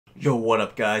Yo, what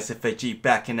up guys, F.A.G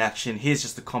back in action. Here's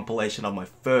just a compilation of my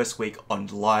first week on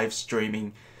live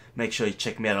streaming. Make sure you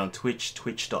check me out on Twitch,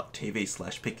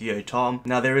 twitch.tv/piccoyotom.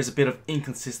 Now there is a bit of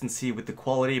inconsistency with the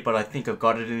quality, but I think I've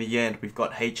got it in the end. We've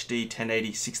got HD,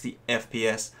 1080, 60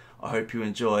 FPS. I hope you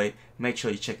enjoy. Make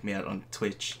sure you check me out on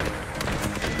Twitch.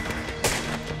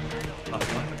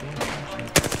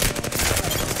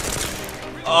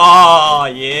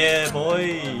 Oh yeah,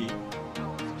 boy!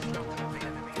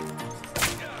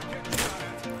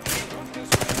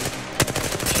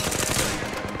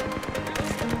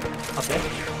 Up there.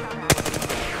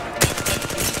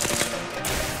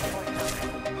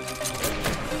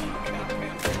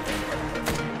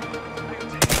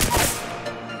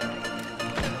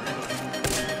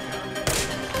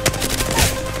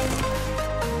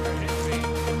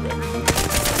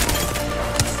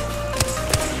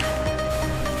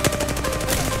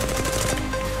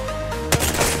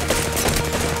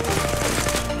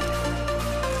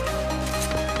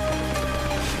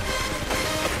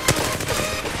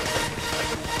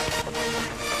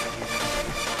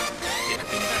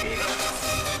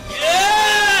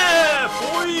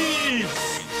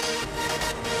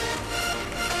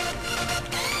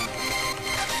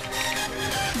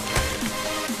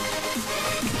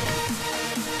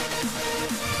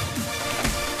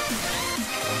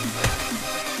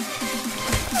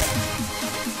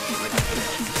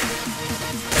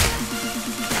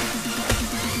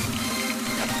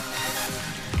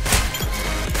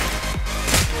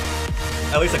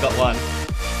 At least I got one.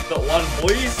 Got one,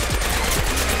 boys.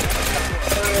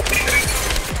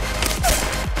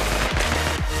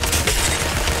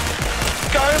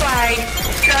 Go away!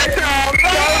 Go Tom! Go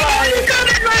away! You got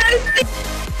it, man!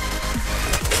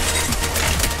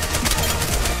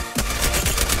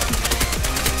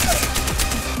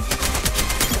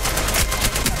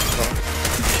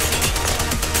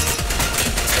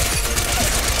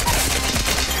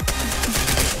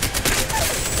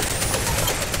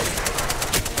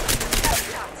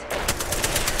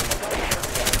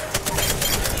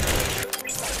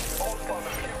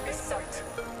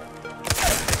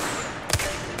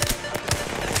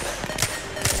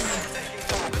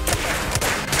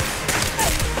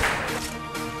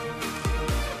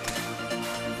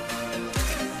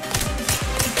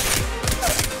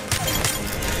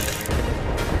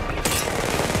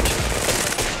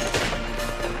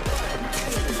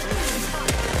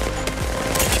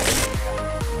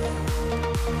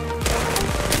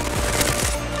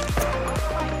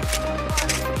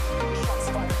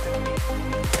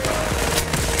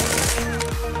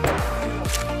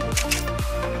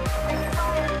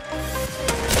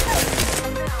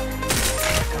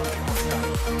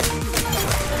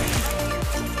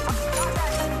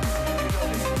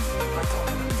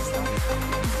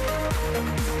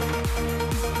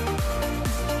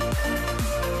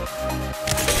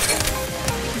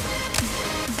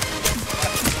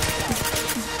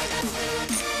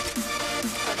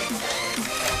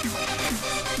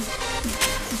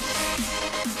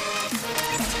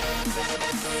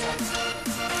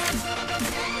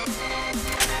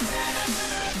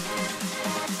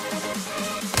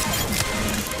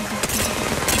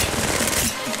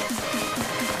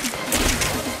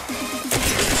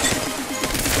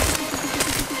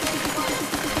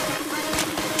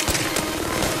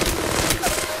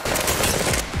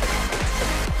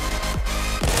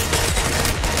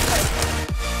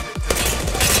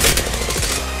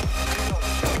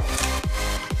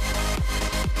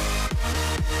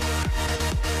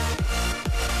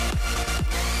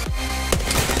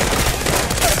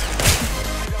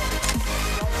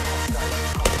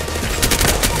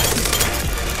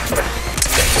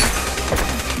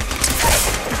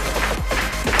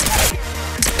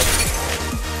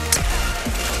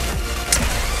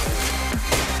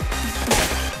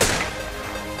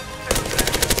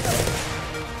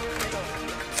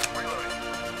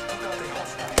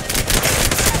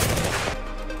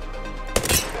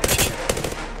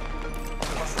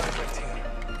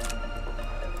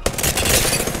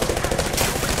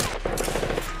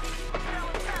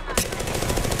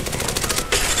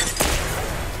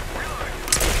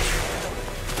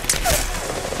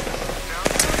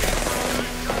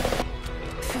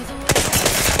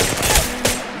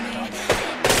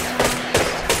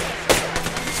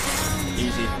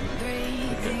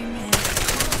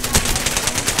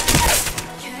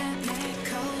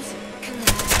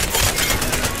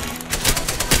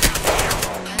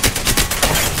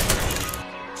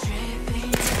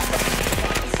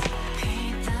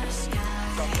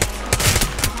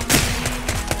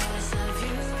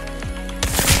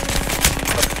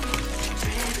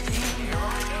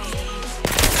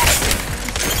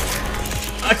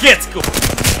 Let's go!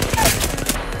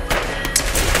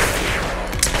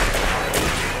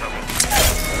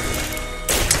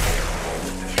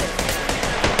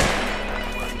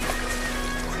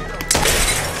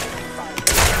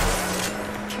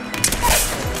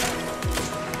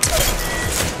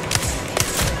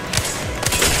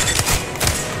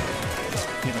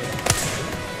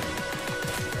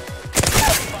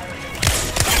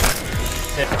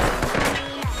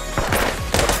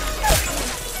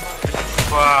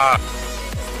 Wow.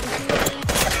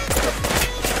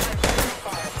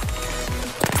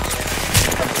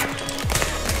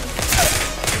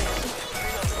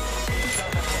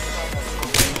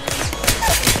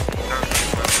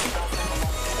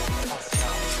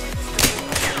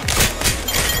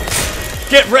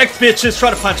 Get wrecked, bitches!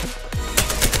 Try to punch me.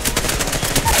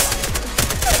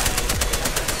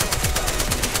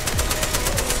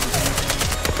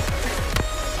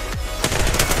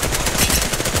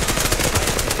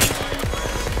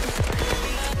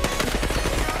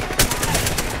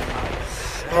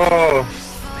 Oh.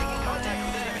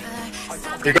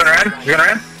 You gonna run? You gonna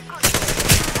run?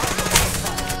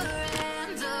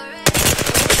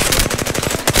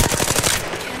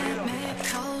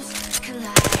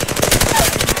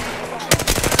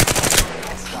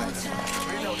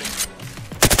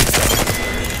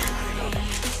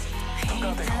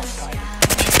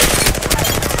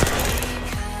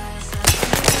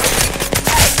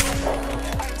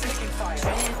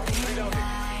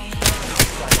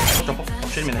 Drop off. I'll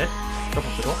shoot him in the head. Drop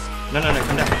off the door. No,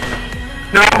 come down.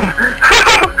 No!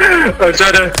 I'm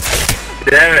trying to...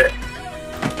 Damn it.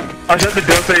 I shut the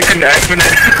door so you couldn't act it.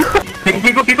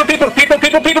 People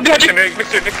behind you!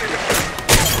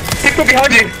 People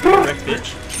behind you! Wrecked, bitch.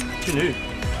 Too new.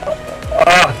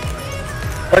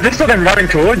 I just saw them running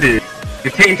towards you.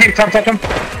 Team, come.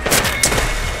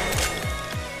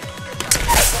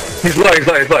 He's low.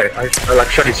 I like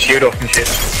shot his shield off and shit.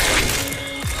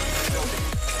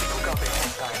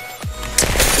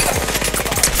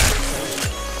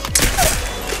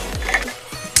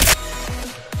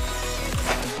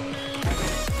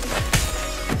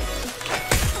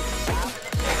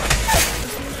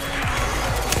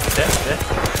 There.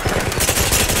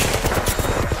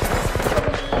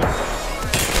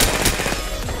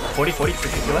 40,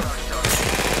 50 kilo.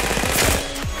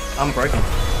 I'm broken.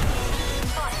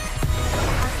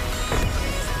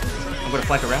 I'm gonna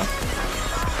flank around.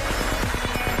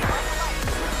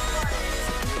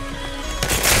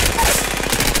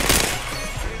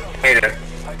 Hate it.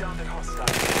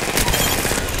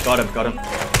 Got him.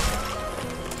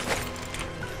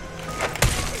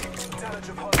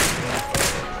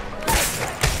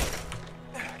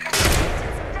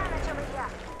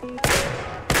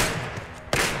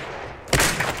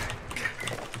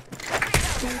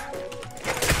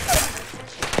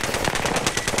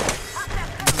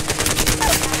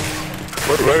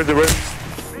 Where is it?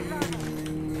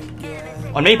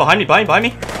 On me, behind me.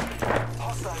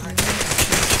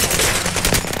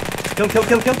 Kill.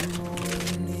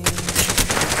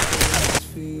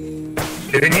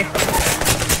 Get in here.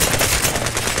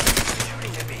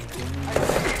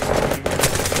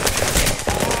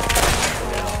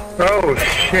 Oh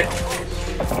shit.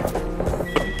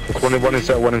 There's one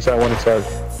inside. One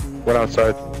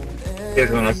outside.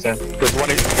 There's one outside. There's one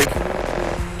inside.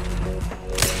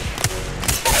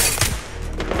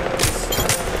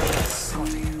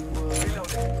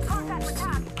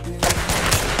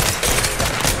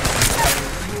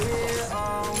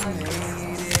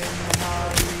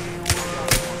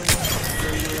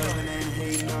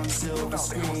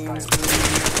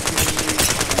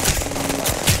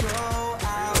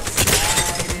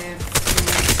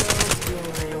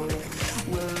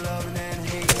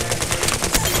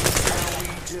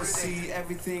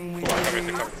 Everything we do.